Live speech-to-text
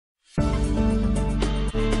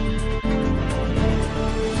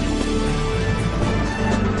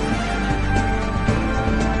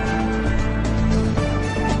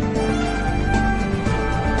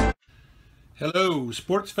Hello,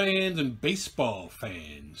 sports fans and baseball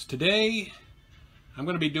fans. Today, I'm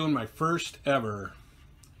going to be doing my first ever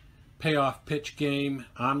payoff pitch game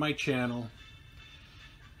on my channel.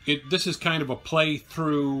 This is kind of a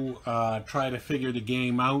playthrough, try to figure the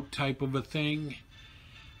game out type of a thing.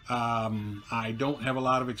 I don't have a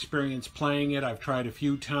lot of experience playing it. I've tried a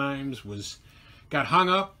few times, got hung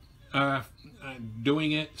up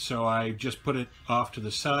doing it, so I just put it off to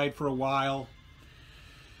the side for a while.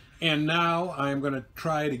 And now I'm going to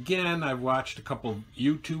try it again. I've watched a couple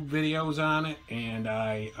YouTube videos on it, and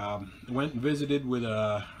I went and visited with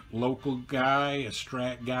a local guy, a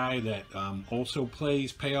strat guy that also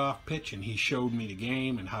plays payoff pitch, and he showed me the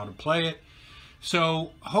game and how to play it.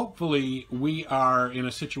 So hopefully we are in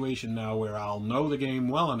a situation now where I'll know the game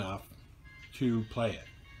well enough to play it.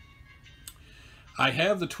 I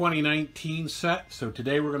have the 2019 set, so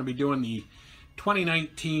today we're going to be doing the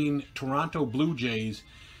 2019 Toronto Blue Jays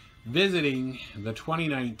visiting the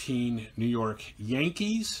 2019 New York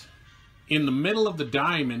Yankees. In the middle of the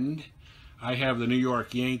diamond, I have the New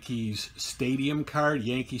York Yankees stadium card,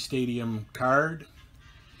 Yankee Stadium card.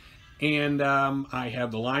 And I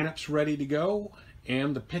have the lineups ready to go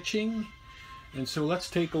and the pitching. And so let's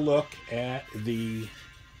take a look at the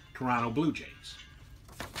Toronto Blue Jays.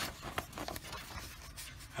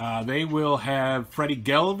 They will have Freddie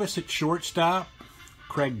Galvis at shortstop,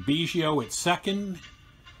 Craig Biggio at second,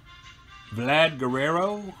 Vlad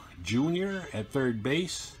Guerrero Jr. at third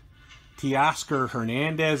base, Teoscar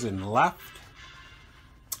Hernandez in left,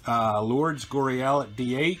 Lourdes Gurriel at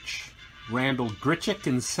DH, Randall Grichuk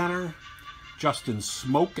in center, Justin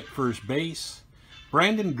Smoke at first base,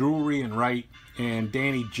 Brandon Drury in right, and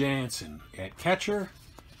Danny Jansen at catcher.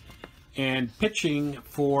 And pitching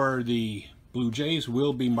for the Blue Jays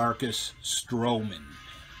will be Marcus Stroman.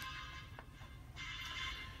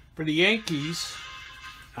 For the Yankees,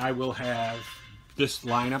 I will have this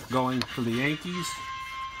lineup going for the Yankees.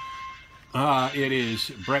 It is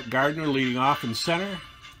Brett Gardner leading off in center,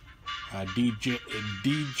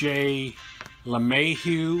 DJ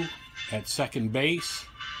LeMahieu at second base,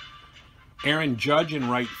 Aaron Judge in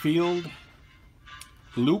right field,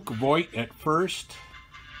 Luke Voit at first,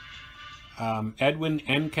 Edwin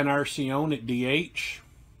Encarnacion at DH,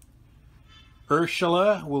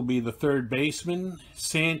 Urshela will be the third baseman,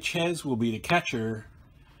 Sanchez will be the catcher,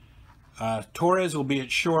 Torres will be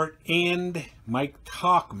at short, and Mike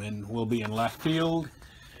Tauchman will be in left field.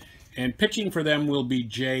 And pitching for them will be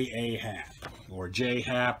J.A. Happ, or J.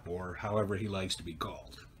 Happ, or however he likes to be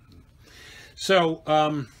called. So,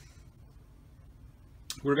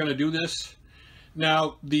 we're going to do this.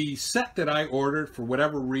 Now, the set that I ordered, for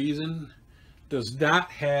whatever reason, does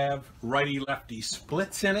not have righty-lefty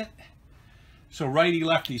splits in it. So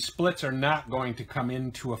righty-lefty splits are not going to come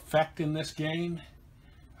into effect in this game.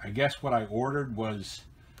 I guess what I ordered was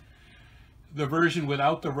the version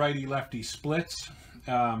without the righty-lefty splits,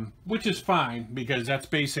 which is fine because that's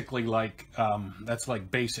basically like that's like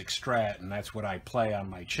basic strat, and that's what I play on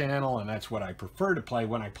my channel, and that's what I prefer to play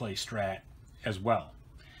when I play strat as well.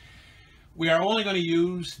 We are only going to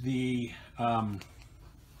use the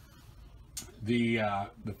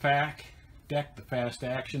FAC deck, the fast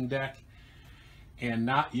action deck, and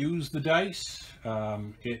not use the dice.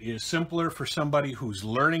 It is simpler for somebody who's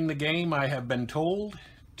learning the game, I have been told,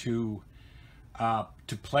 to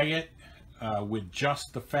play it with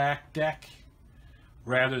just the FAC deck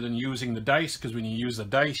rather than using the dice, because when you use the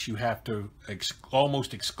dice you have to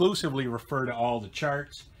almost exclusively refer to all the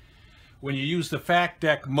charts. When you use the FAC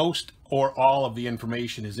deck, most or all of the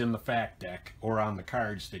information is in the FAC deck or on the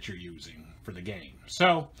cards that you're using for the game.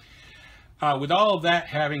 So with all of that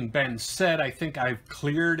having been said, I think I've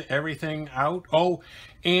cleared everything out. Oh,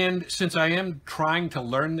 and since I am trying to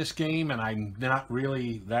learn this game and I'm not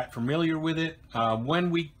really that familiar with it, when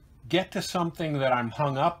we get to something that I'm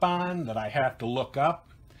hung up on, that I have to look up,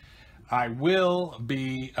 I will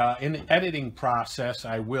be, in the editing process,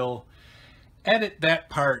 I will edit that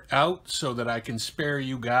part out so that I can spare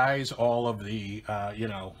you guys all of the, you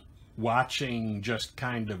know, watching just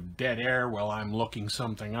kind of dead air while I'm looking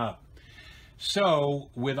something up.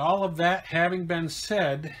 So, with all of that having been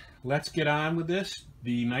said, let's get on with this.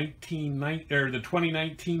 The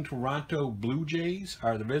 2019 Toronto Blue Jays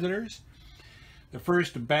are the visitors. The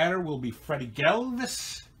first batter will be Freddie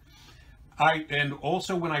Galvis. And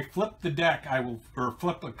also when I flip the deck,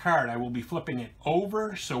 flip the card, I will be flipping it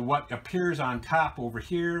over. So what appears on top over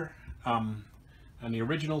here on the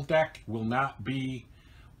original deck will not be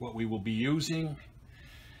what we will be using.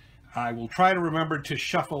 I will try to remember to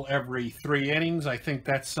shuffle every 3 innings. I think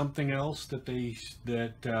that's something else that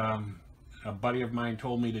a buddy of mine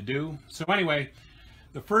told me to do. So anyway,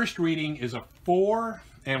 The first reading is a 4,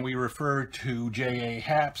 and we refer to J.A.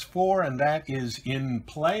 Happ's 4, and that is in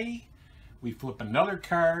play. We flip another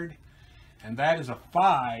card, and that is a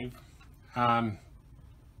 5 on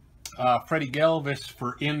Freddie Galvis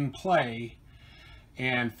for in play,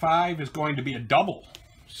 and 5 is going to be a double.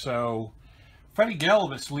 So Freddie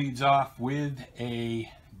Galvis leads off with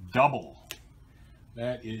a double.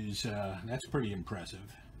 That is that's pretty impressive.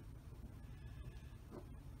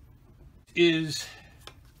 Is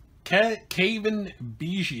Cavan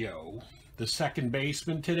Biggio, the second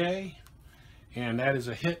baseman today, and that is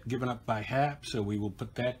a hit given up by Happ, so we will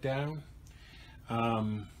put that down.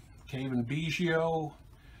 Cavan Biggio,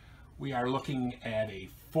 we are looking at a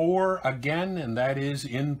 4 again, and that is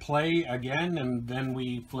in play again, and then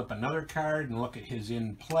we flip another card and look at his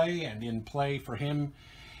in play, and in play for him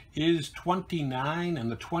is 29, and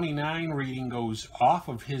the 29 reading goes off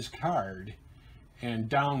of his card and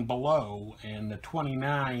down below, and the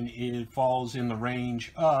 29 falls in the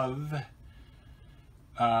range of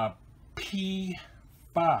P5.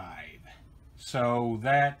 So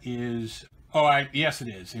that is, yes it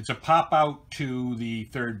is. It's a pop out to the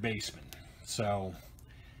third baseman. So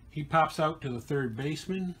he pops out to the third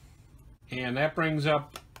baseman, and that brings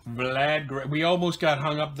up Vlad. We almost got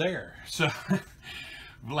hung up there. So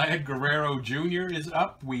Vlad Guerrero Jr. is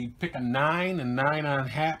up. We pick a 9, and 9 on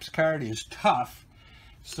Happ's card is tough.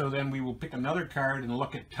 So then we will pick another card and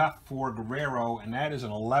look at tough for Guerrero, and that is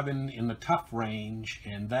an 11 in the tough range,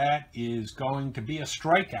 and that is going to be a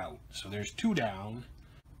strikeout. So there's 2 down.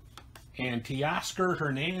 And Teoscar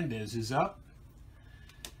Hernandez is up.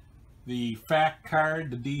 The fact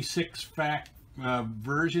card, the D6 fact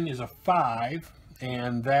version, is a 5,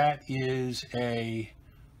 and that is a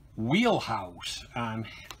wheelhouse on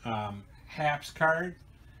Happ's card.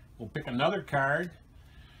 We'll pick another card.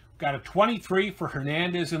 Got a 23 for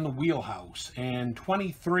Hernandez in the wheelhouse, and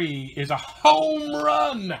 23 is a home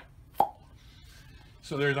run.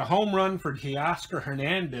 So there's a home run for Teoscar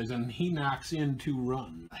Hernandez, and he knocks in 2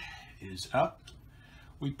 runs. Is up.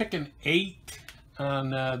 We pick an 8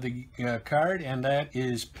 on the card, and that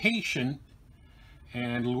is patient.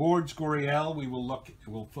 And Lourdes Gurriel,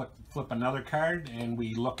 we'll flip another card, and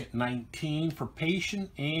we look at 19 for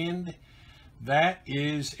patient, and that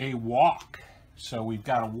is a walk. So we've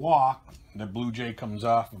got a walk. The Blue Jay comes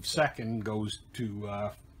off of second, goes to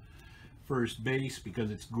first base because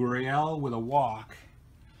it's Gurriel with a walk.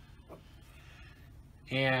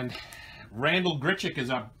 And Randall Grichuk is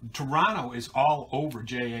up. Toronto is all over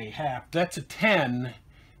J.A. Happ. That's a 10,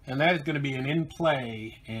 and that is going to be an in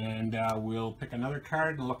play. And we'll pick another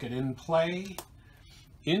card and look at in play.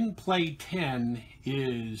 In play 10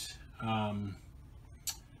 is,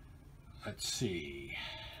 let's see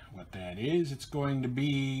what that is. It's going to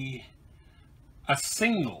be a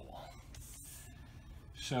single.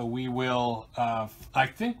 So we will, I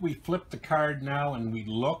think we flip the card now and we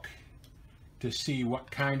look to see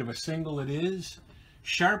what kind of a single it is.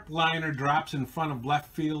 Sharp liner drops in front of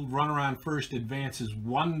left field. Runner on first advances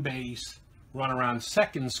 1 base. Runner on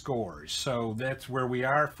second scores. So that's where we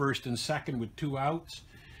are, first and second with 2 outs.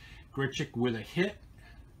 Grichuk with a hit.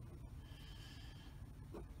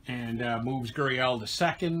 And moves Gurriel to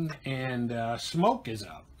second, and Smoke is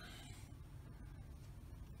up.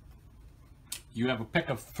 You have a pick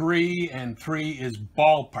of 3, and 3 is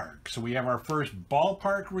ballpark. So we have our first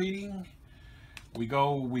ballpark reading. We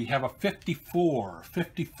have a 54.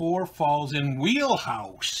 54 falls in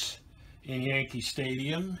wheelhouse in Yankee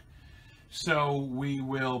Stadium. So we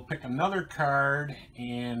will pick another card,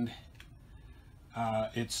 and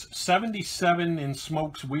it's 77 in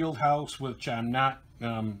Smoke's wheelhouse, which I'm not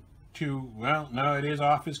well, no, it is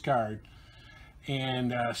off his card.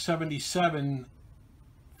 And 77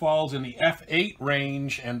 falls in the F8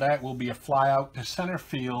 range, and that will be a fly out to center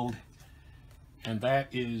field, and that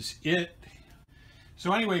is it.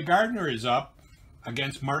 So anyway, Gardner is up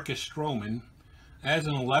against Marcus Stroman. As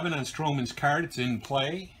an 11 on Stroman's card, it's in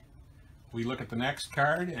play. We look at the next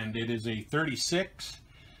card, and it is a 36.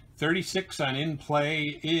 36 on in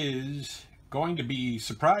play is going to be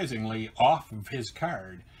surprisingly off of his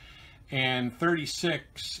card. And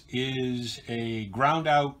 36 is a ground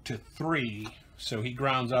out to 3, so he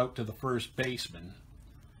grounds out to the first baseman.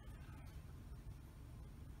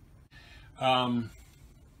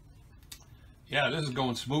 Yeah, this is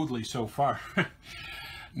going smoothly so far.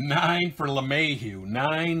 9 for LeMahieu.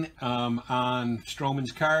 9 on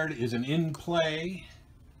Stroman's card is an in play.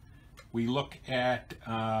 We look at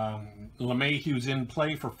LeMahieu's in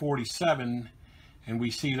play for 47, and we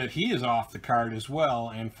see that he is off the card as well,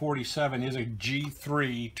 and 47 is a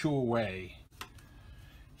G3, 2 away.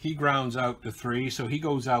 He grounds out to 3, so he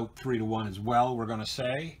goes out 3-1 as well, we're going to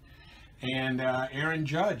say. And Aaron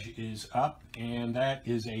Judge is up, and that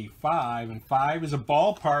is a 5. And 5 is a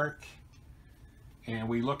ballpark. And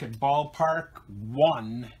we look at ballpark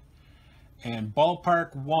 1. And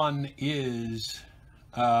ballpark 1 is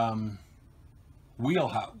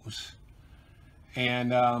wheelhouse.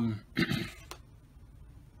 And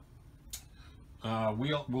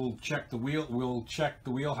we'll check the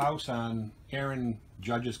wheelhouse on Aaron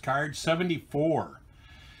Judge's card. 74.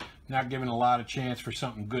 Not giving a lot of chance for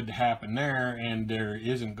something good to happen there, and there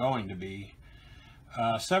isn't going to be.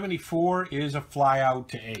 74 is a fly out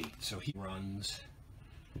to 8, so he runs.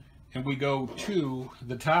 And we go to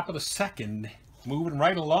the top of the second, moving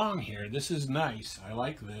right along here. This is nice. I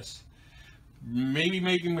like this. Maybe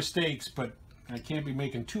making mistakes, but I can't be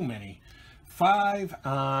making too many. 5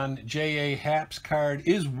 on J.A. Happ's card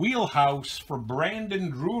is wheelhouse for Brandon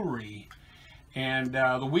Drury. And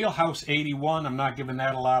the wheelhouse 81, I'm not giving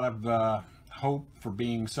that a lot of hope for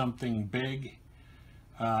being something big.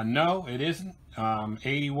 No, it isn't.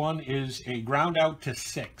 81 is a ground out to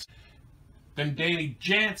 6. Then Danny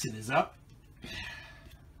Jansen is up.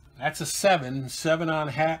 That's a 7. 7 on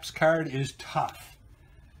Happ's card is tough.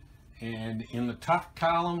 And in the tough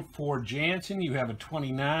column for Jansen, you have a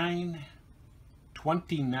 29.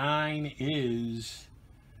 29 is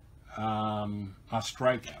a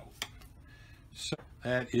strikeout. So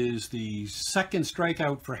that is the second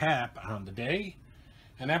strikeout for Happ on the day.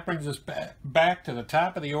 And that brings us back to the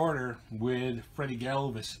top of the order with Freddie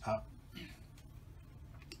Galvis up.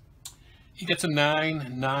 He gets a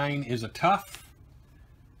 9. 9 is a tough.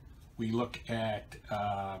 We look at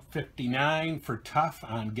 59 for tough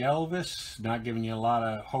on Galvis. Not giving you a lot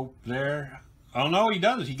of hope there. Oh no, he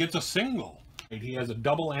does. He gets a single. He has a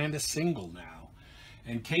double and a single now.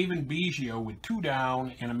 And Cavan Biggio with 2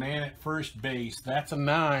 down and a man at first base. That's a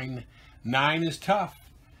 9. 9 is tough.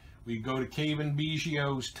 We go to Cavan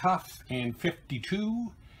Biggio's tough and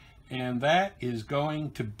 52. And that is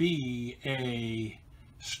going to be a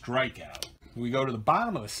strikeout. We go to the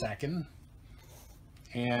bottom of the second.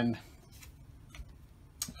 And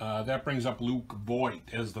that brings up Luke Voigt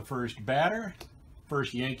as the first batter.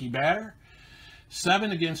 First Yankee batter.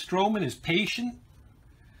 7 against Stroman is patient.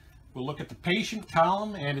 We'll look at the patient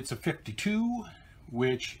column, and it's a 52,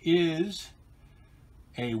 which is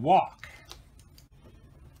a walk.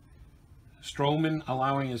 Stroman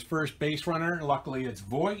allowing his first base runner. Luckily, it's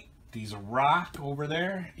Voigt. He's a rock over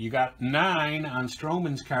there. You got 9 on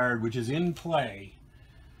Stroman's card, which is in play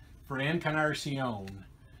for Encarnacion.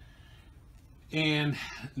 And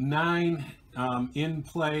 9 in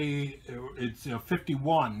play, it's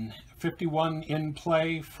 51. 51 in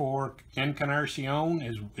play for Encarnacion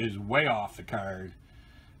is way off the card.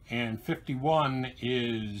 And 51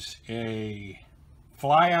 is a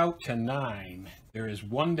fly out to 9. There is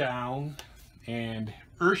 1 down, and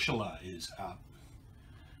Ursula is up.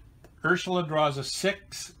 Ursula draws a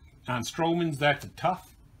 6 on Stroman's. That's a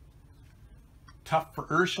tough. Tough for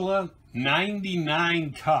Ursula.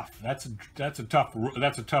 99 tough. That's a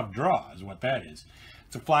tough draw is what that is.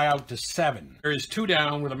 It's a fly out to 7. There is 2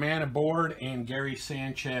 down with a man aboard and Gary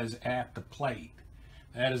Sanchez at the plate.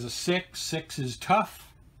 That is a 6. 6 is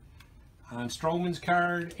tough on Stroman's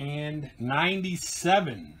card, and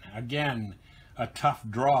 97. Again, a tough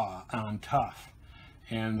draw on tough.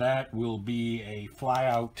 And that will be a fly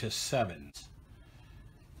out to 7.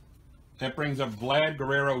 That brings up Vlad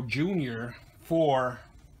Guerrero Jr. for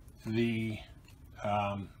the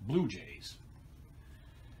Blue Jays.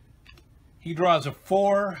 He draws a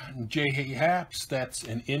 4, J.A. Haps, that's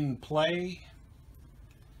an in play.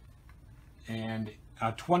 And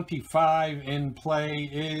a 25 in play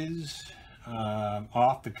is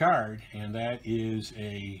off the card, and that is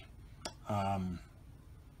a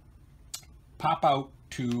pop out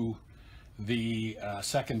to the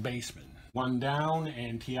second baseman. 1 down,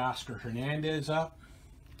 and Teoscar Hernandez up.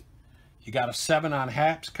 You got a 7 on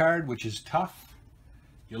Haps card, which is tough.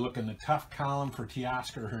 You look in the tough column for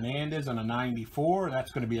Teoscar Hernandez on a 94.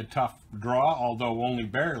 That's going to be a tough draw, although only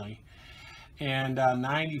barely. And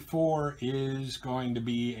 94 is going to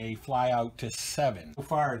be a fly out to 7. So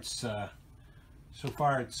far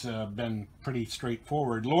it's been pretty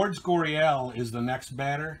straightforward. Lourdes Gurriel is the next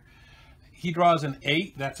batter. He draws an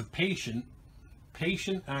 8. That's a patient.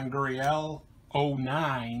 Patient on Gurriel.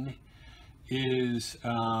 09 is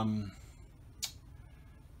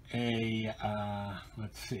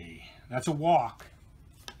let's see, that's a walk.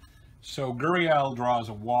 So Gurriel draws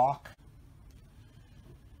a walk.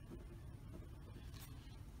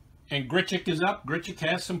 And Grichuk is up. Grichuk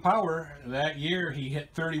has some power. That year he hit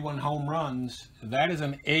 31 home runs. That is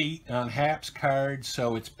an 8 on Hap's card,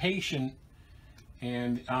 so it's patient.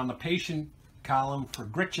 And on the patient column for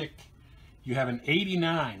Grichuk, you have an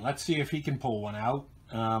 89. Let's see if he can pull one out.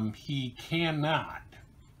 He cannot.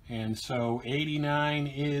 And so 89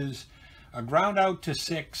 is a ground out to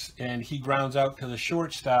 6, and he grounds out to the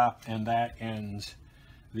shortstop, and that ends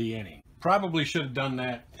the inning. Probably should have done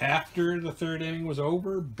that after the third inning was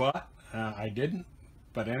over, but I didn't.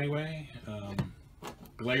 But anyway,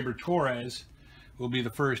 Gleyber Torres will be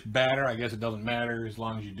the first batter. I guess it doesn't matter as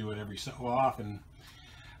long as you do it every so often.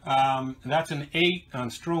 That's an 8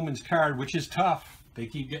 on Stroman's card, which is tough. They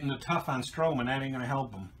keep getting the tough on Stroman. That ain't going to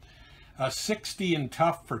help him. A 60 in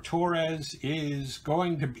tough for Torres is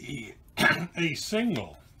going to be a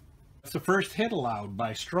single. That's the first hit allowed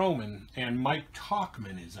by Stroman, and Mike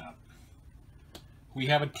Tauchman is up. We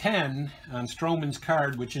have a 10 on Stroman's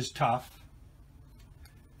card, which is tough.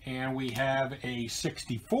 And we have a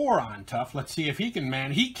 64 on tough. Let's see if he can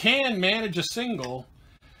manage. He can manage a single.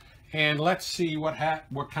 And let's see what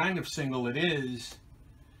kind of single it is.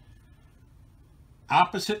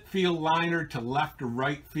 Opposite field liner to left or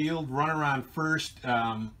right field. Runner on first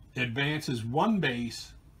advances 1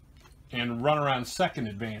 base. And runner on second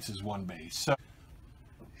advances 1 base. So,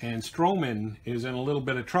 and Stroman is in a little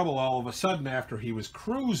bit of trouble all of a sudden after he was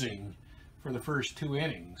cruising for the first 2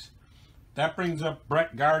 innings. That brings up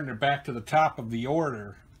Brett Gardner back to the top of the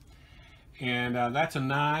order. And that's a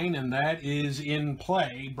 9, and that is in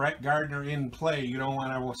play. Brett Gardner in play. You don't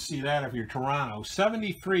want to see that if you're Toronto.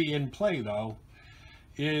 73 in play, though,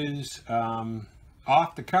 is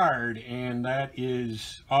off the card, and that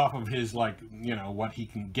is off of his, like, you know, what he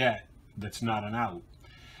can get that's not an out.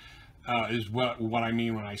 Is what I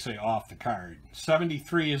mean when I say off the card.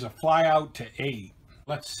 73 is a fly out to 8.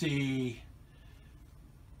 Let's see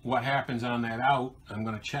what happens on that out. I'm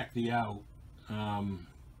going to check the out.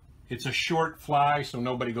 It's a short fly, so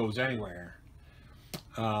nobody goes anywhere.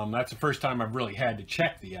 That's the first time I've really had to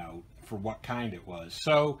check the out for what kind it was.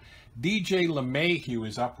 So DJ LeMahieu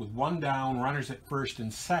is up with 1 down, runners at first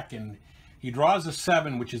and second. He draws a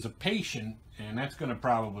 7, which is a patient, and that's going to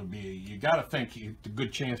probably be, you got to think, a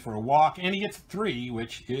good chance for a walk. And he gets a 3,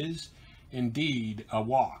 which is indeed a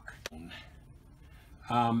walk.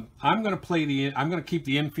 I'm going to keep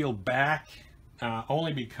the infield back,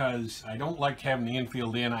 only because I don't like having the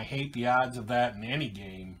infield in. I hate the odds of that in any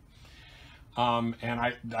game.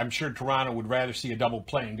 And I'm sure Toronto would rather see a double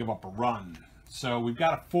play and give up a run. So we've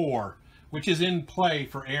got a 4, which is in play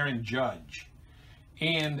for Aaron Judge.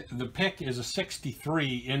 And the pick is a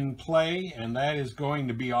 63 in play, and that is going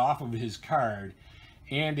to be off of his card.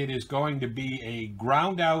 And it is going to be a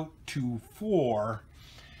ground out to 4,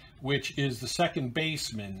 which is the second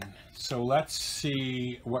baseman. So let's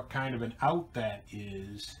see what kind of an out that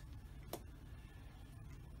is.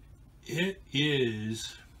 It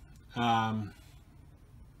is all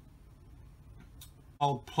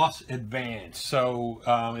plus advance. So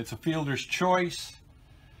it's a fielder's choice.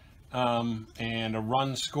 And a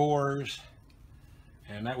run scores,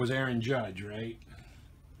 and that was Aaron Judge, right?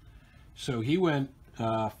 So he went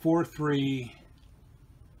 4-3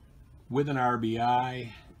 with an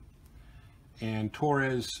RBI, and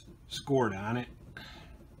Torres scored on it.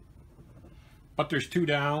 But there's 2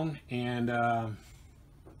 down, and that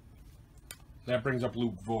brings up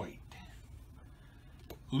Luke Voit.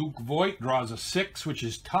 Luke Voit draws a 6, which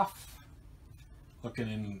is tough. Looking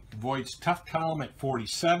in Voigt's tough column at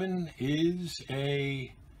 47 is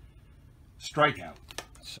a strikeout.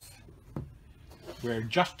 Where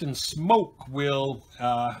Justin Smoke will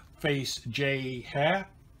face Jay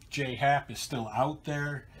Happ. Jay Happ is still out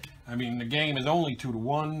there. I mean, the game is only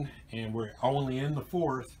 2-1, and we're only in the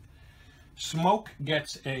 4th. Smoke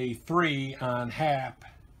gets a 3 on Happ,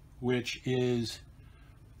 which is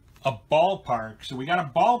a ballpark. So we got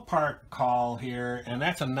a ballpark call here, and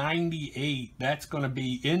that's a 98. That's going to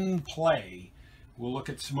be in play. We'll look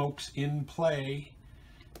at Smoke's in play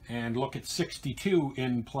and look at 62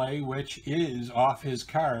 in play, which is off his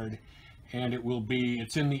card, and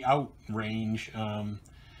it's in the out range. And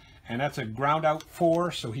that's a ground out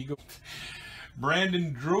 4, so he goes.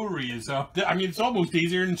 Brandon Drury is up. I mean, it's almost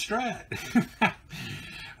easier than Strat.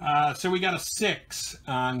 So we got a 6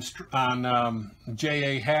 on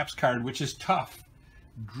J.A. Happ's card, which is tough.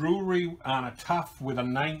 Drury on a tough with a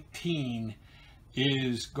 19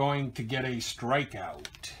 is going to get a strikeout.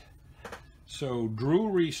 So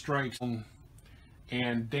Drury strikes,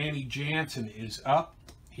 and Danny Jansen is up.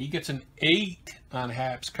 He gets an 8 on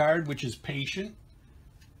Happ's card, which is patient.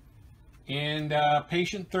 And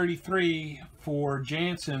patient 33 for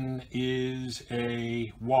Jansen is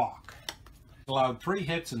a walk. Allowed 3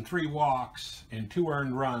 hits and 3 walks and 2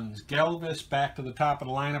 earned runs. Galvis back to the top of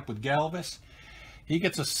the lineup with Galvis. He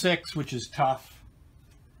gets a 6, which is tough.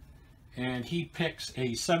 And he picks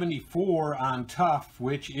a 74 on tough,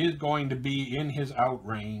 which is going to be in his out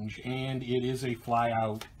range. And it is a fly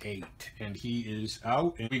out 8. And he is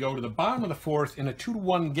out. And we go to the bottom of the 4th in a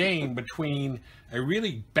 2-1 game between a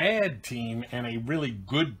really bad team and a really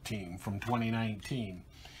good team from 2019.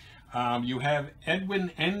 You have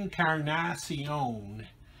Edwin Encarnacion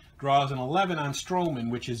draws an 11 on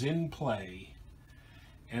Stroman, which is in play.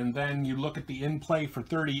 And then you look at the in play for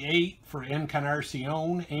 38 for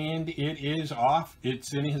Encarnacion, and it is off.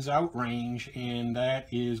 It's in his out range, and that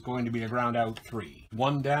is going to be a ground out 3.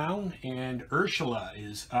 1 down, and Ursula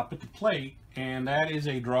is up at the plate, and that is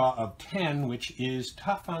a draw of 10, which is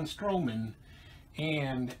tough on Stroman.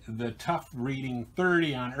 And the tough reading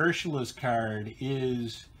 30 on Ursula's card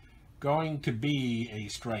is going to be a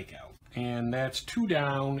strikeout. And that's 2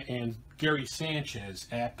 down, and Gary Sanchez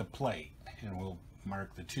at the plate. And we'll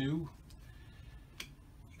mark the 2. You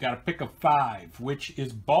got to pick a 5, which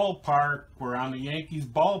is ballpark. We're on the Yankees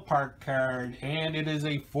ballpark card, and it is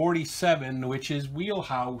a 47, which is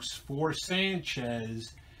wheelhouse for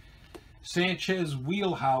Sanchez. Sanchez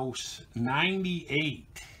wheelhouse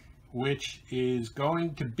 98, which is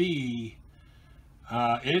going to be,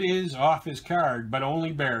 it is off his card, but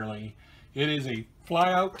only barely. It is a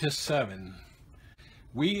fly out to 7.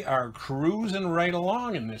 We are cruising right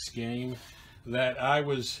along in this game that I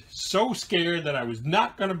was so scared that I was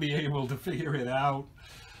not going to be able to figure it out.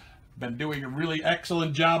 Been doing a really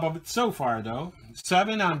excellent job of it so far, though.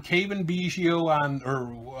 7 on Cavan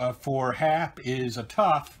Biggio for Hap is a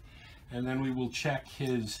tough, and then we will check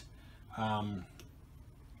his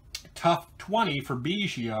tough 20 for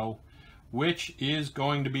Biggio, which is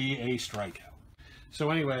going to be a strikeout.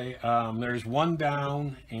 So anyway, there's 1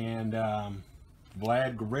 down, and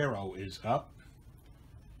Vlad Guerrero is up.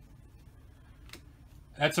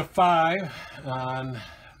 That's a 5 on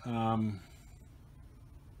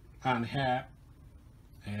Hap,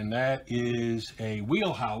 and that is a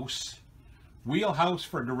wheelhouse. Wheelhouse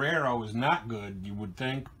for Guerrero is not good, you would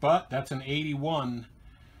think, but that's an 81,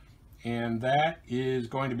 and that is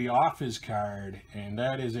going to be off his card, and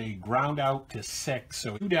that is a ground out to 6.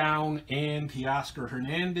 So 2 down, and Teoscar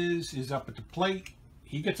Hernandez is up at the plate.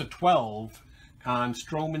 He gets a 12 on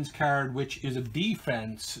Stroman's card, which is a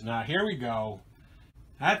defense. Now here we go.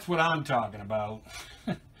 That's what I'm talking about.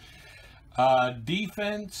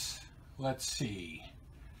 Defense, let's see.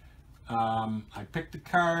 I picked the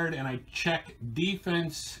card and I check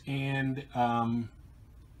defense, and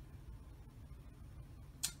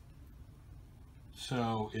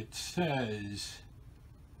so it says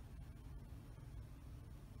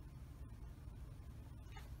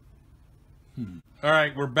all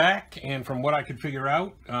right, we're back, and from what I could figure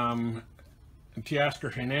out,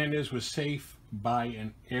 Teoscar Hernandez was safe by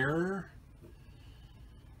an error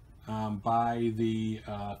by the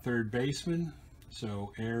third baseman.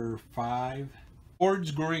 So error 5.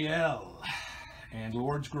 Lourdes Gurriel. And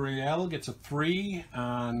Lourdes Gurriel gets a 3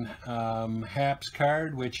 on Hap's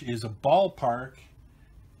card, which is a ballpark.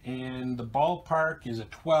 And the ballpark is a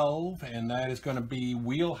 12, and that is going to be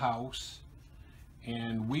wheelhouse.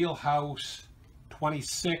 And wheelhouse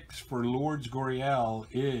 26 for Lourdes Gurriel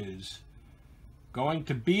is going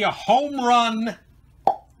to be a home run.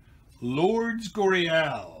 Lourdes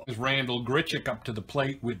Gurriel. Randall Grichuk up to the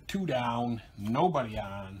plate with 2 down, nobody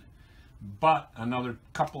on, but another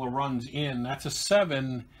couple of runs in. That's a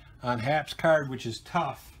 7 on Hap's card, which is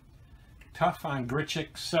tough. Tough on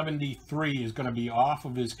Grichuk. 73 is going to be off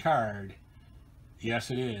of his card.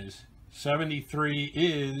 Yes, it is. 73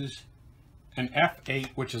 is an F8,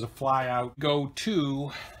 which is a fly out. Go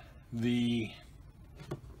to the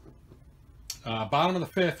bottom of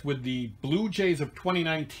the 5th with the Blue Jays of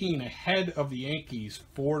 2019 ahead of the Yankees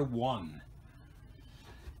 4-1.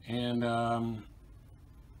 And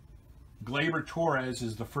Gleyber Torres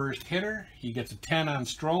is the first hitter. He gets a 10 on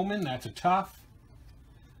Stroman. That's a tough.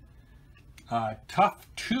 Tough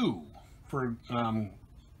 2 for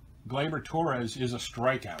Gleyber Torres is a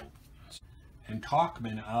strikeout. And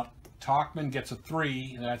Tauchman up. Tauchman gets a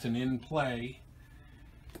 3. That's an in play.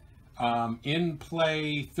 In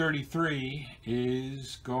play 33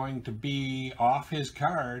 is going to be off his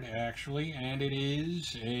card, actually, and it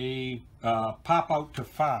is a pop out to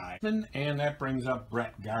 5. And that brings up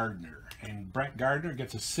Brett Gardner. And Brett Gardner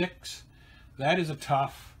gets a 6. That is a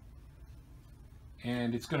tough.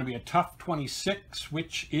 And it's going to be a tough 26,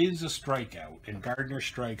 which is a strikeout. And Gardner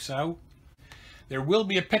strikes out. There will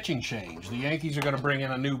be a pitching change. The Yankees are going to bring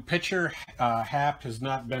in a new pitcher. Happ has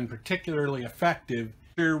not been particularly effective.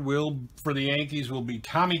 For the Yankees will be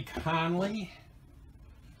Tommy Conley.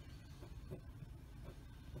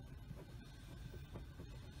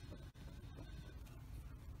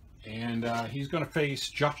 And he's going to face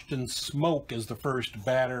Justin Smoke as the first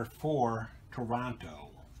batter for Toronto.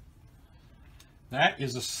 That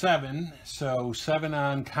is a 7. So 7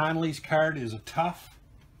 on Conley's card is a tough.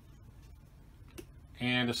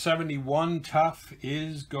 And a 71 tough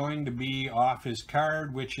is going to be off his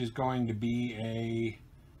card, which is going to be a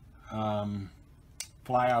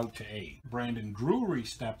fly out to 8. Brandon Drury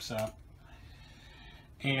steps up.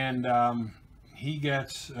 And he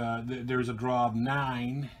gets, there's a draw of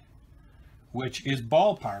 9. Which is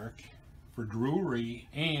ballpark for Drury,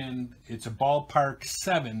 and it's a ballpark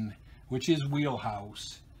 7, which is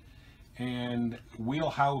wheelhouse. And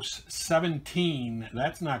wheelhouse 17,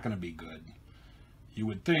 that's not going to be good, you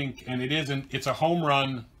would think, and it isn't. It's a home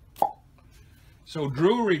run. So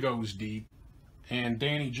Drury goes deep, and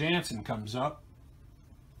Danny Jansen comes up.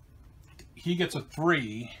 He gets a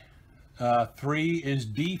 3. 3 is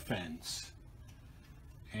defense.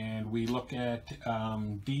 And we look at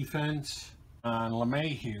defense on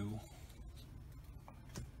LeMahieu.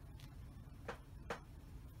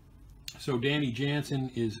 So Danny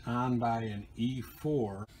Jansen is on by an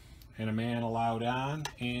E4 and a man allowed on,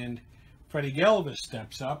 and Freddie Galvis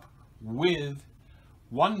steps up with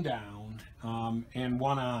 1 down and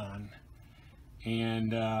 1 on,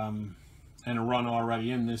 and a run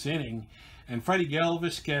already in this inning. And Freddie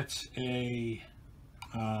Galvis gets a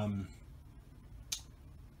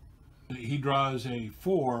he draws a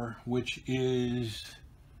 4, which is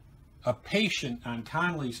a patient on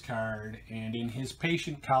Conley's card, and in his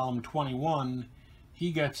patient column 21,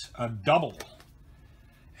 he gets a double.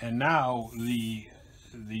 And now the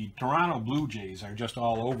Toronto Blue Jays are just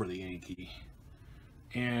all over the Yankee.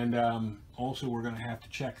 And also we're going to have to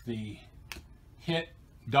check the hit,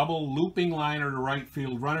 double, looping liner to right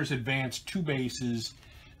field, runners advance 2 bases.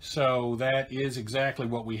 So that is exactly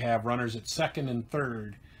what we have, runners at second and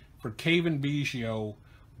third for Cavan Biggio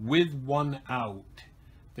with 1 out.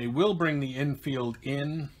 They will bring the infield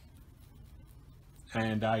in,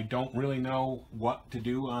 and I don't really know what to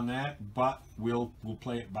do on that, but we'll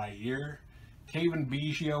play it by ear. Cavan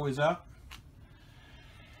Biggio is up.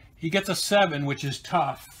 He gets a 7, which is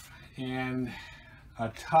tough, and a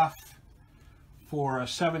tough for a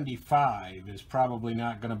 75 is probably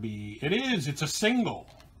not going to be. It is. It's a single.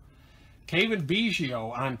 Cavan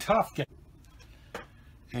Biggio on tough.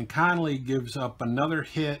 And Conley gives up another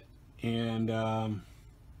hit, and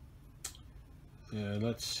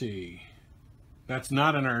let's see. That's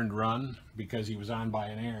not an earned run because he was on by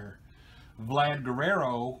an error. Vlad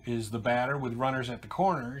Guerrero is the batter with runners at the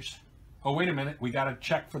corners. Oh, wait a minute. We got to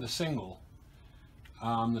check for the single.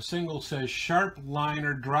 The single says sharp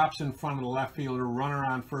liner drops in front of the left fielder. Runner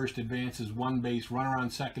on first advances 1 base. Runner on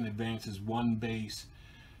second advances 1 base.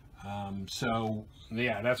 So,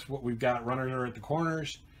 yeah, that's what we've got. Runners are at the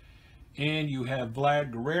corners. And you have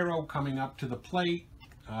Vlad Guerrero coming up to the plate.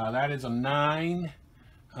 That is a 9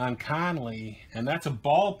 on Conley. And that's a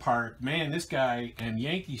ballpark. Man, this guy and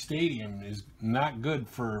Yankee Stadium is not good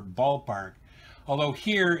for ballpark. Although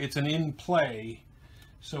here it's an in-play.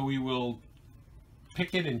 So we will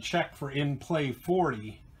pick it and check for in-play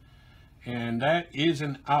 40. And that is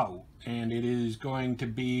an out. And it is going to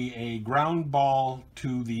be a ground ball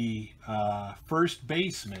to the first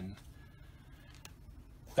baseman.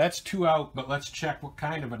 That's 2 out, but let's check what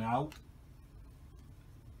kind of an out.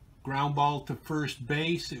 Ground ball to first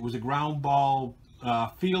base. It was a ground ball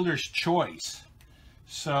fielder's choice.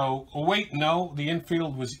 So, oh wait, no, the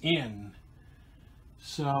infield was in.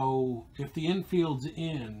 So, if the infield's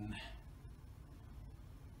in,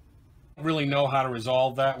 really know how to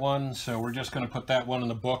resolve that one, so we're just going to put that one in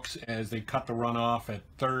the books as they cut the run off at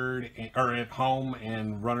third or at home,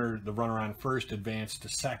 and the runner on first advanced to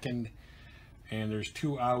second, and there's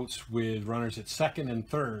 2 outs with runners at second and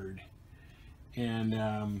third, and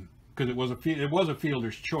because it was a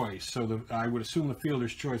fielder's choice, so I would assume the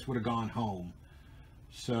fielder's choice would have gone home.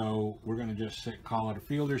 So we're going to just call it a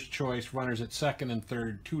fielder's choice. Runners at second and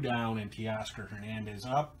third, 2 down, and Teoscar Hernandez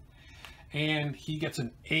up. And he gets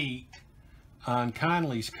an 8 on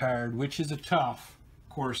Conley's card, which is a tough.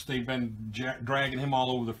 Of course, they've been dragging him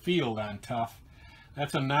all over the field on tough.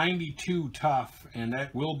 That's a 92 tough, and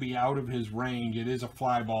that will be out of his range. It is a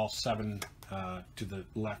fly ball 7 to the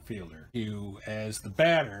left fielder. You as the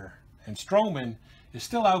batter, and Stroman is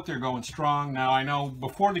still out there going strong. Now, I know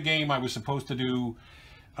before the game I was supposed to do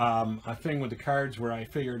a thing with the cards where I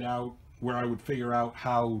figured out where I would figure out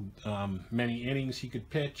how many innings he could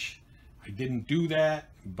pitch. I didn't do that,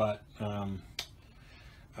 but I'm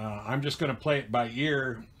just going to play it by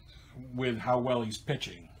ear with how well he's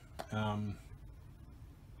pitching.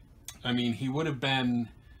 I mean, he would have been,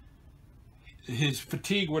 his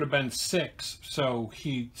fatigue would have been 6, so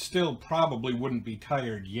he still probably wouldn't be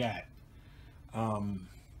tired yet,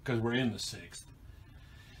 because we're in the 6th.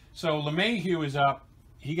 So LeMahieu is up.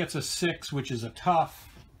 He gets a 6, which is a tough,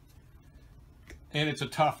 and it's a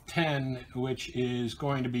tough 10, which is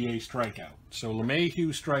going to be a strikeout. So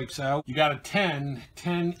LeMahieu strikes out. You got a 10.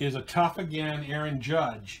 10 is a tough again. Aaron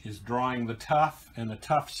Judge is drawing the tough, and the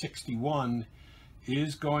tough 61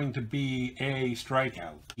 is going to be a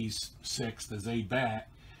strikeout. He's 6th as a bat,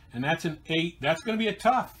 and that's an 8. That's going to be a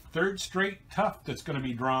tough. 3rd straight tough that's going to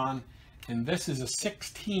be drawn, and this is a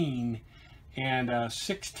 16, and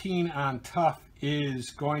 16 on tough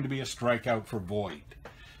is going to be a strikeout for Void.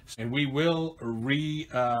 And we will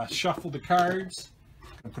shuffle the cards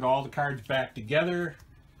and put all the cards back together.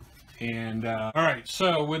 And all right,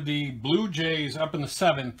 so with the Blue Jays up in the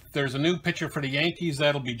 7th, there's a new pitcher for the Yankees.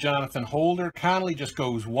 That'll be Jonathan Holder. Connolly just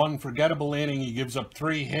goes 1 forgettable inning. He gives up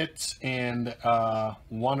 3 hits and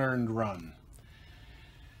 1 earned run.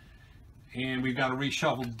 And we've got a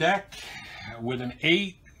reshuffled deck with an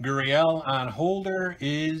 8. Gurriel on Holder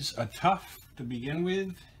is a tough to begin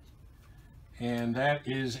with. And that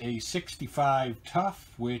is a 65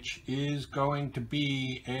 tough, which is going to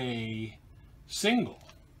be a single.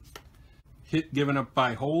 Hit given up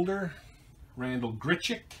by Holder. Randall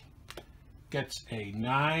Grichuk gets a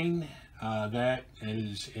 9. That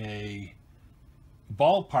is a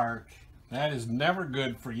ballpark. That is never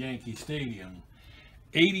good for Yankee Stadium.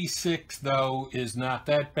 86, though, is not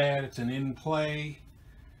that bad. It's an in-play.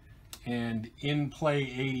 And in-play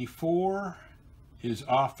 84 is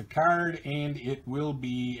off the card, and it will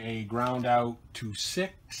be a ground out to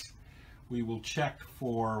 6. We will check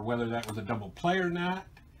for whether that was a double play or not.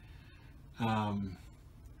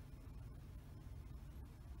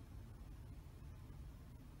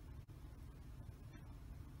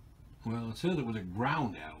 Well, it says it was a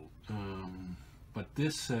ground out, but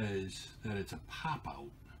this says that it's a pop out.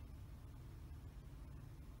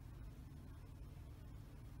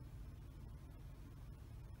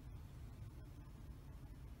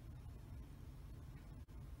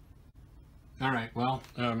 All right, well,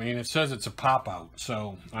 I mean, it says it's a pop out,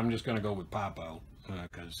 so I'm just going to go with pop out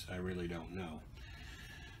because I really don't know.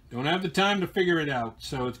 Don't have the time to figure it out,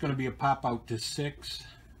 so it's going to be a pop out to 6.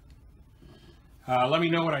 Let me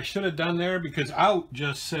know what I should have done there, because out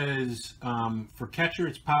just says for catcher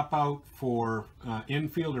it's pop out, for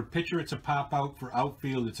infield or pitcher it's a pop out, for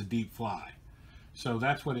outfield it's a deep fly. So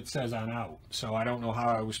that's what it says on out. So I don't know how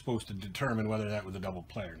I was supposed to determine whether that was a double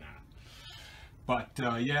play or not. But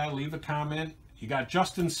yeah, leave a comment. You got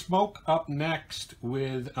Justin Smoke up next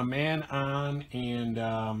with a man on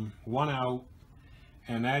and 1 out.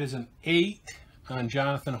 And that is an 8 on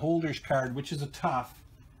Jonathan Holder's card, which is a tough.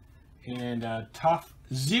 And tough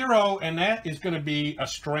 0, and that is going to be a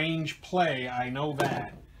strange play. I know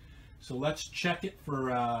that. So let's check it for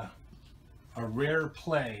a rare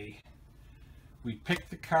play. We pick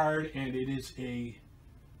the card, and it is a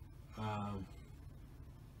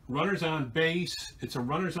runners on base. It's a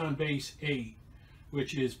runners on base 8,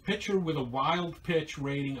 which is pitcher with a wild pitch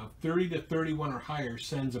rating of 30 to 31 or higher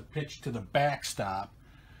sends a pitch to the backstop.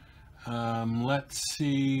 Let's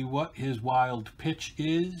see what his wild pitch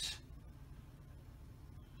is.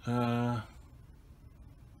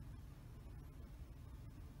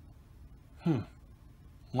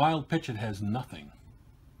 Wild pitch, it has nothing.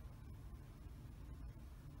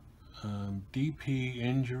 DP,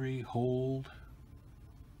 injury, hold.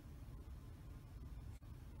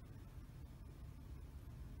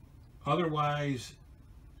 Otherwise,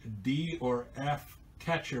 D or F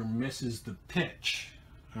catcher misses the pitch.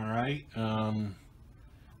 All right.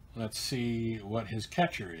 Let's see what his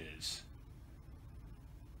catcher is.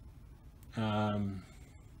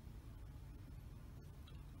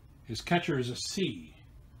 His catcher is a C.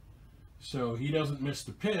 So he doesn't miss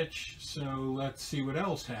the pitch. So let's see what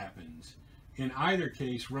else happens. In either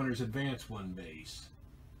case, runners advance 1 base.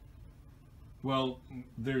 Well,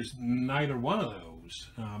 there's neither one of those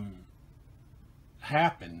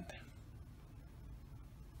happened.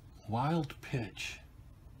 Wild pitch.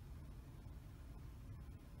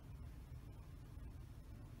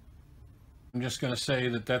 I'm just going to say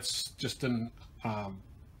that that's just an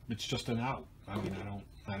it's just an out. I mean,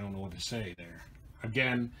 I don't know what to say there.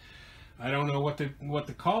 Again, I don't know what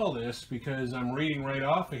to call this, because I'm reading right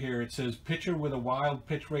off of here. It says pitcher with a wild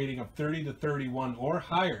pitch rating of 30 to 31 or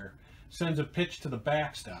higher sends a pitch to the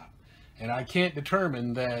backstop. And I can't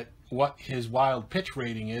determine that what his wild pitch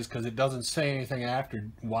rating is because it doesn't say anything after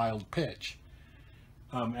wild pitch,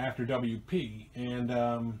 after WP. And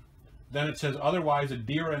then it says, otherwise a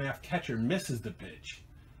DRNF catcher misses the pitch.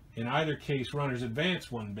 In either case, runners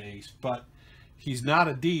advance one base, but he's not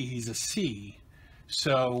a D, he's a C.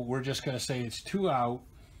 So we're just going to say it's 2 out.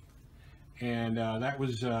 And that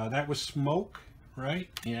was Smoke, right?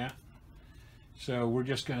 Yeah. So we're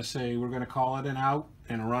just going to say we're going to call it an out,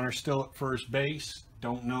 and a runner still at first base.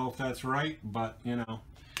 Don't know if that's right, but, you know.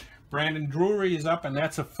 Brandon Drury is up, and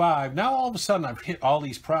that's a 5. Now all of a sudden I've hit all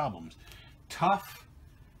these problems. Tough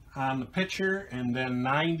on the pitcher, and then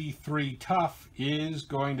 93 Tough is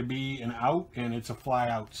going to be an out, and it's a fly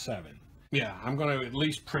out 7. Yeah, I'm going to at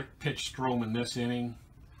least pitch Stroman this inning.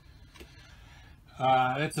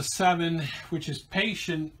 It's a 7, which is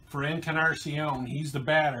Patient for Encarnacion. He's the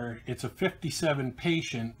batter. It's a 57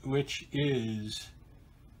 Patient, which is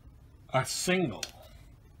a single.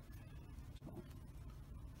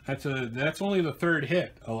 That's only the 3rd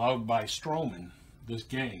hit allowed by Stroman this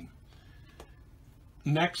game.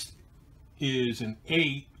 Next is an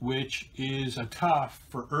 8, which is a Tough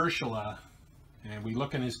for Ursula. And we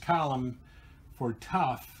look in his column for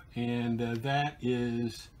Tough, and that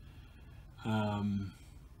is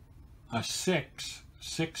a 6.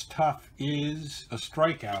 6 Tough is a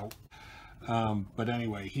strikeout. But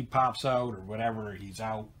anyway, he pops out or whatever, he's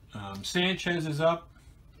out. Sanchez is up,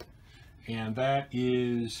 and that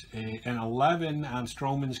is an 11 on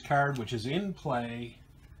Stroman's card, which is in play.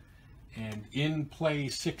 And in play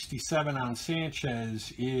 67 on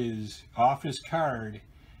Sanchez is off his card,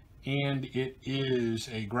 and it is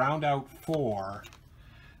a ground out 4.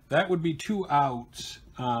 That would be 2 outs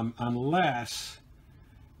unless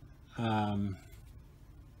the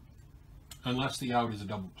out is a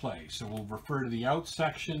double play. So we'll refer to the out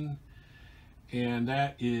section, and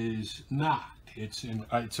that is not. It's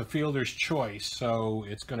a fielder's choice, so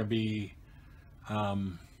it's going to be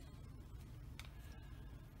 4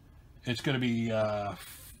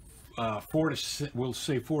 to 6. We'll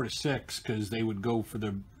say 4 to 6 because they would go for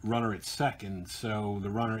the runner at second, so the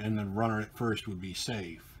runner at first would be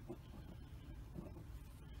safe.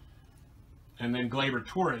 And then Gleyber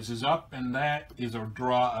Torres is up, and that is a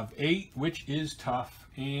draw of 8, which is Tough.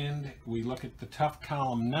 And we look at the Tough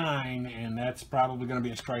column 9, and that's probably going to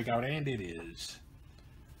be a strikeout, and it is.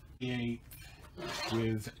 8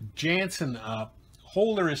 with Jansen up.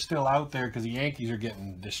 Holder is still out there because the Yankees are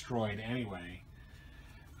getting destroyed anyway.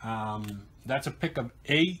 That's a pick of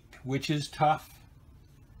 8, which is Tough.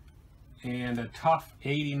 And a Tough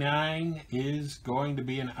 89 is going to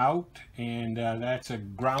be an out, and that's a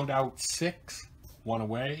ground out 6, 1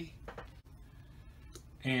 away.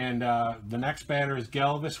 And the next batter is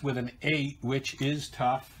Galvis with an 8, which is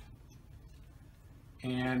Tough.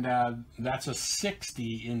 And that's a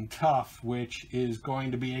 60 in Tough, which is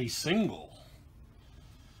going to be a single.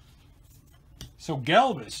 So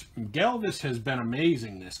Galvis has been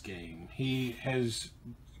amazing this game. He has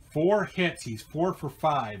 4 hits. He's 4 for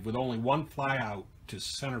 5 with only 1 fly out to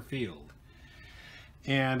center field.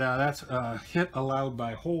 And that's a hit allowed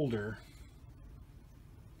by Holder.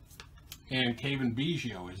 And Cavan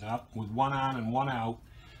Biggio is up with 1 on and 1 out.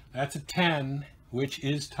 That's a 10, which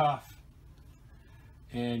is Tough.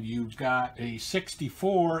 And you've got a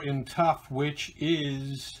 64 in Tough, which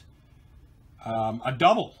is a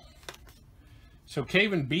double. So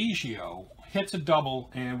Cavan Biggio hits a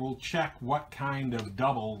double, and we'll check what kind of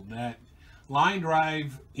double. That line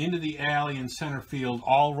drive into the alley in center field,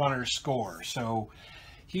 all runners score. So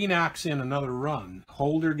he knocks in another run.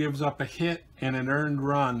 Holder gives up a hit and an earned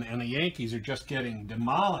run, and the Yankees are just getting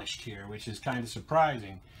demolished here, which is kind of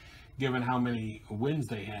surprising given how many wins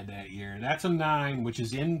they had that year. That's a 9, which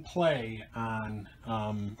is in play on,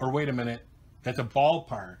 or wait a minute, that's a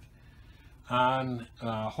ballpark on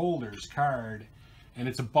Holder's card. And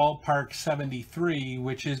it's a ballpark 73,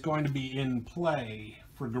 which is going to be in play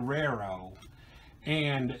for Guerrero.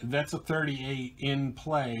 And that's a 38 in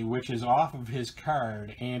play, which is off of his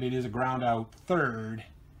card. And it is a ground out 3rd,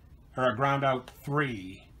 or a ground out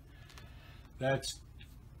 3. That's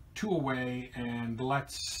 2 away, and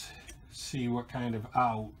let's see what kind of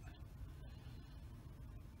out.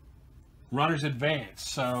 Runners advance,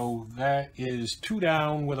 so that is 2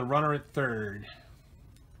 down with a runner at 3rd.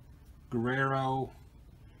 Guerrero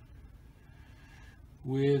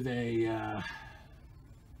with a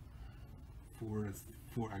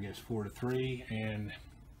 4 to 3, and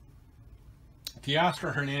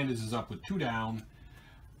Teoscar Hernandez is up with 2 down,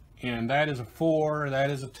 and that is a 4. That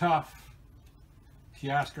is a Tough.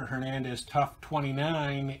 Teoscar Hernandez, Tough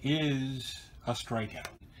 29 is a strikeout.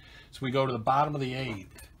 So we go to the bottom of the 8th,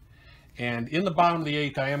 And in the bottom of the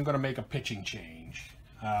 8th, I am going to make a pitching change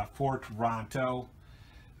for Toronto.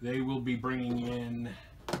 They will be bringing in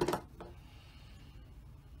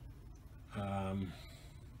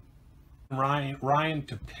Ryan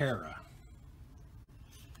Tepera.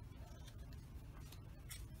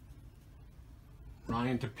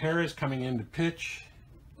 Ryan Tepera is coming in to pitch.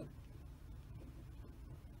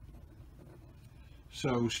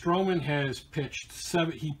 So Stroman has pitched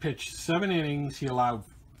he pitched 7 innings. He allowed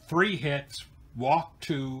 3 hits, walked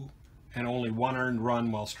 2, and only 1 earned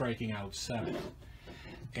run while striking out 7.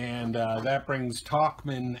 And that brings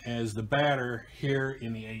Tauchman as the batter here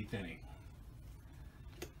in the 8th inning.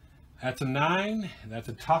 That's a 9. That's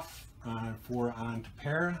a tough on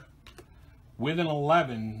Tepera. With an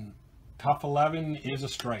 11, tough 11 is a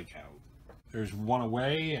strikeout. There's 1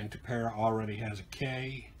 away, and Tepera already has a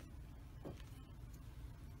K.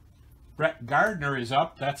 Brett Gardner is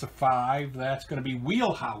up. That's a 5. That's going to be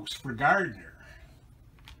wheelhouse for Gardner.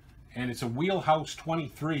 And it's a wheelhouse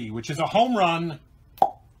 23, which is a home run.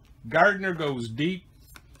 Gardner goes deep.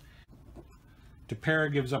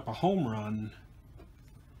 Tepera gives up a home run.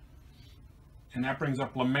 And that brings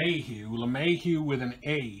up LeMahieu. LeMahieu with an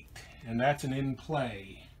 8. And that's an in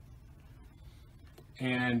play.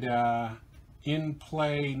 And in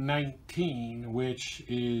play 19, which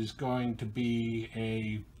is going to be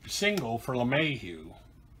a single for LeMahieu.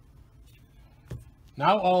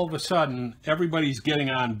 Now all of a sudden everybody's getting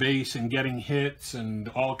on base and getting hits and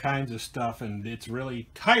all kinds of stuff, and it's really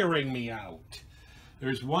tiring me out.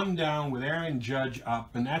 There's 1 down with Aaron Judge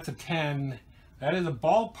up, and that's a 10. That is a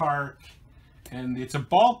ballpark, and it's a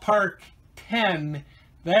ballpark 10.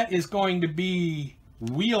 That is going to be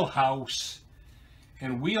wheelhouse.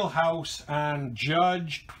 And wheelhouse on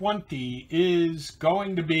Judge 20 is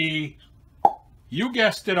going to be, you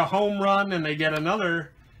guessed it, a home run, and they get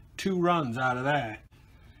another 2 runs out of that.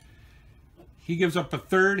 He gives up a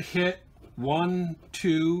 3rd hit, 1,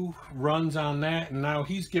 2 runs on that, and now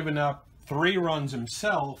he's given up 3 runs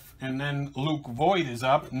himself, and then Luke Voigt is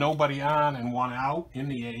up, nobody on and 1 out in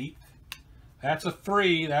the 8th. That's a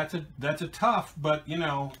 3. That's a tough, but you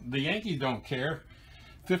know, the Yankees don't care.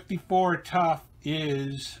 54 tough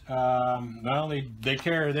is, well, they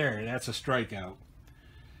care there. That's a strikeout.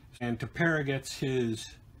 And Tepera gets his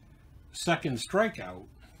 2nd strikeout.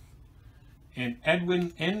 And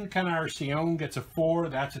Edwin Encarnacion gets a 4.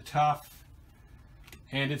 That's a tough.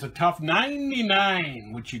 And it's a tough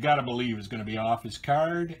 99, which you got to believe is going to be off his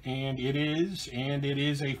card. And it is. And it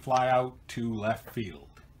is a fly out to left field.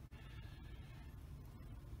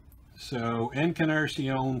 So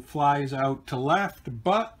Encarnacion flies out to left,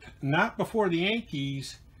 but not before the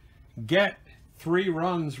Yankees get 3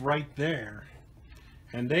 runs right there.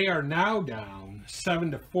 And they are now down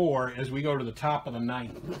 7-4 as we go to the top of the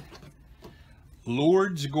 9th.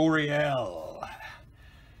 Lourdes Gurriel.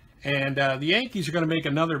 And the Yankees are going to make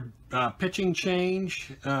another pitching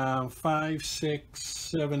change. 5, 6,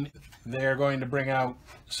 7. They're going to bring out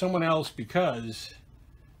someone else because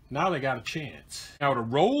now they got a chance. Now to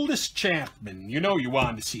Aroldis Chapman. You know you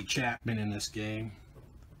wanted to see Chapman in this game.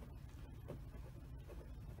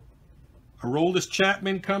 Aroldis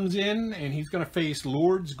Chapman comes in, and he's going to face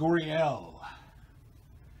Lourdes Gurriel.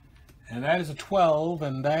 And that is a 12,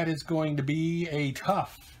 and that is going to be a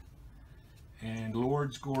tough. And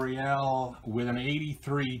Lourdes Gurriel with an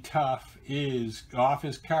 83 tough is off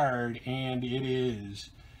his card, and it is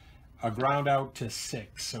a ground out to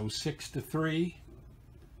 6. So 6-3.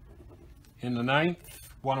 In the 9th,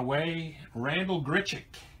 1 away, Randall Grichuk.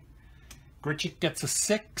 Grichuk gets a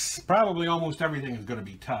 6. Probably almost everything is going to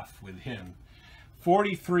be tough with him.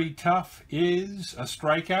 43 tough is a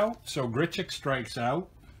strikeout, so Grichuk strikes out.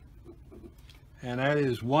 And that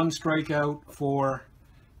is 1 strikeout for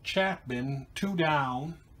Chapman, 2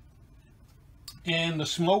 down. And the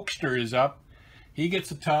Smokester is up. He gets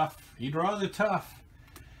a tough. He draws a tough.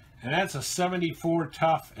 And that's a 74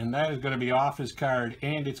 tough, and that is going to be off his card,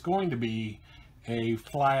 and it's going to be a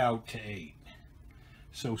fly out to 8.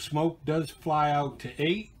 So Smoke does fly out to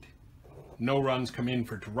 8. No runs come in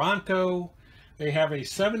for Toronto. They have a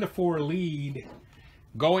 7-4 lead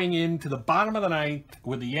going into the bottom of the 9th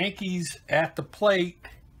with the Yankees at the plate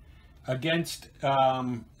against,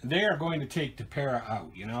 they are going to take Tepera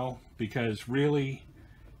out, you know, because really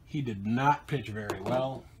he did not pitch very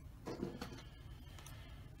well.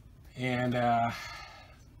 And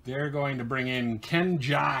they're going to bring in Ken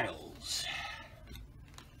Giles.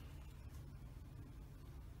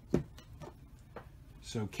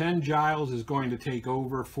 So Ken Giles is going to take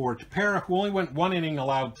over for Tepera, who only went 1 inning,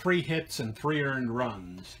 allowed 3 hits and 3 earned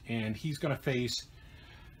runs. And he's going to face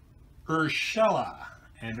Urshela.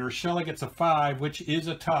 And Urshela gets a 5, which is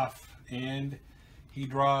a tough. and he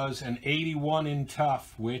draws an 81 in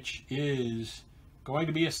tough, which is going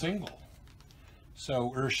to be a single.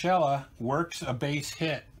 So Urshela works a base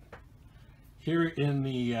hit here in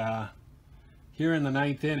the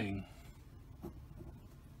ninth inning.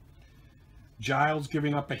 Giles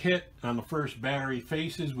giving up a hit on the first batter he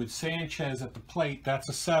faces with Sanchez at the plate. That's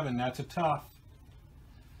a 7. That's a tough.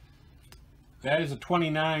 That is a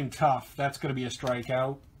 29 tough. That's going to be a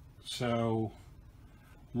strikeout. So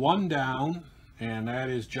 1 down, and that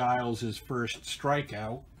is Giles' first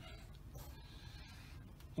strikeout.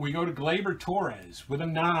 We go to Gleyber Torres with a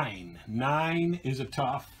 9. 9 is a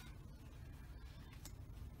tough.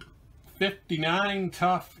 59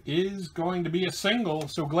 tough is going to be a single.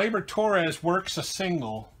 So Gleyber Torres works a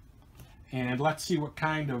single. And let's see what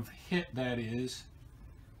kind of hit that is.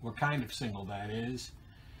 What kind of single that is.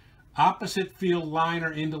 Opposite field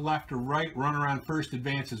liner into left or right. Runner on first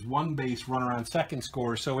advances 1 base. Runner on second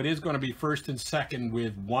scores. So it is going to be first and second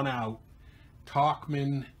with 1 out.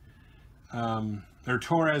 Tauchman, or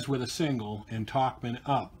Torres with a single, and Tauchman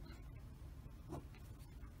up.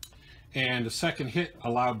 And a second hit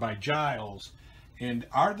allowed by Giles. And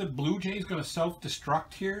are the Blue Jays going to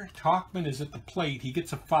self-destruct here? Tauchman is at the plate. He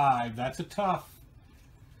gets a 5. That's a tough.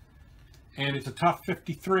 And it's a tough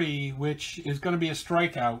 53, which is going to be a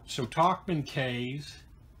strikeout. So Tauchman Ks.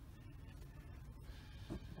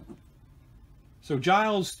 So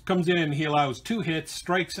Giles comes in. He allows 2 hits,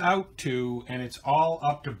 strikes out 2, and it's all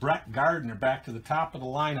up to Brett Gardner back to the top of the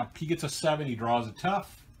lineup. He gets a 7. He draws a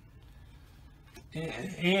tough.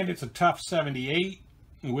 And it's a tough 78,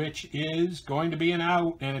 which is going to be an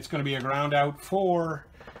out, and it's going to be a ground out 4,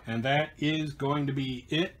 and that is going to be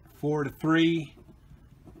it, 4-3.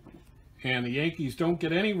 And the Yankees don't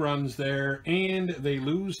get any runs there, and they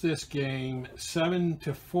lose this game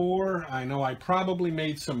 7-4. I know I probably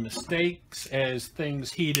made some mistakes as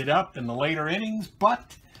things heated up in the later innings,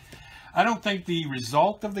 but I don't think the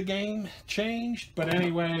result of the game changed. But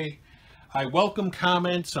anyway, I welcome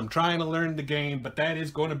comments. I'm trying to learn the game, but that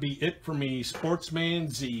is going to be it for me. Sportsman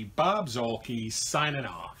Z, Bob Zolke, signing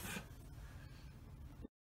off.